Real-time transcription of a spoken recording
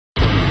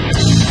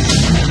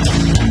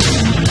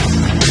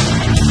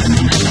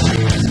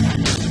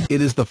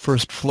It is the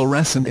first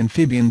fluorescent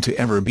amphibian to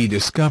ever be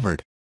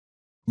discovered.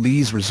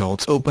 These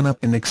results open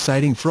up an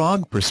exciting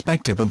frog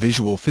perspective of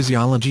visual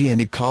physiology and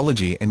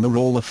ecology and the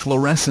role of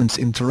fluorescence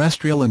in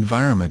terrestrial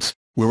environments,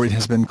 where it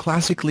has been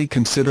classically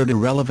considered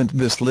irrelevant.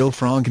 This little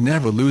frog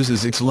never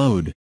loses its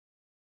load.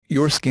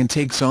 Your skin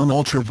takes on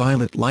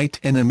ultraviolet light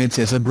and emits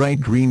as a bright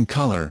green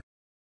color.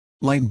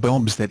 Light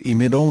bulbs that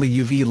emit only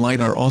UV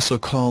light are also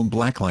called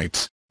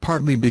blacklights,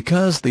 partly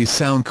because they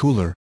sound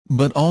cooler,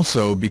 but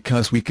also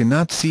because we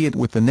cannot see it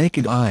with the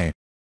naked eye.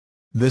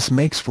 This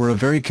makes for a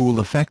very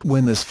cool effect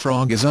when this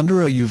frog is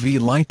under a UV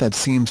light that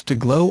seems to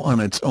glow on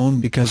its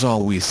own because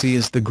all we see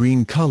is the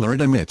green color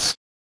it emits.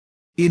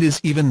 It is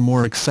even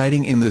more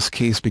exciting in this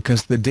case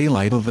because the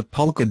daylight of the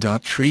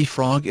polka-dot tree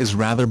frog is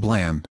rather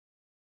bland.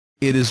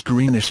 It is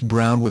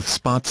greenish-brown with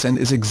spots and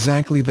is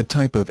exactly the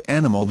type of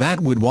animal that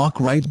would walk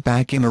right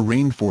back in a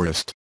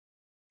rainforest.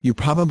 You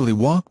probably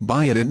walk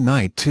by it at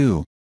night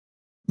too.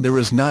 There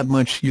is not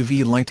much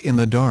UV light in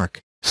the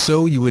dark,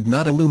 so you would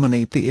not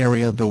illuminate the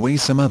area the way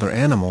some other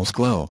animals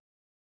glow.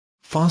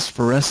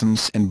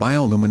 Phosphorescence and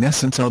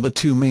bioluminescence are the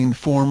two main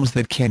forms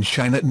that can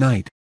shine at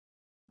night.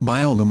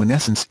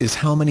 Bioluminescence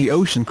is how many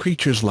ocean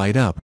creatures light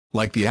up,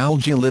 like the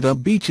algae lit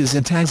up beaches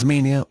in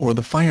Tasmania or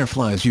the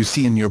fireflies you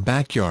see in your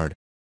backyard.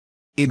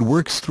 It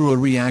works through a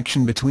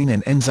reaction between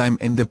an enzyme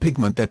and the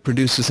pigment that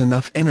produces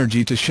enough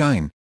energy to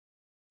shine.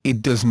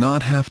 It does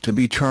not have to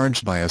be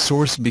charged by a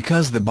source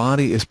because the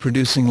body is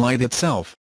producing light itself,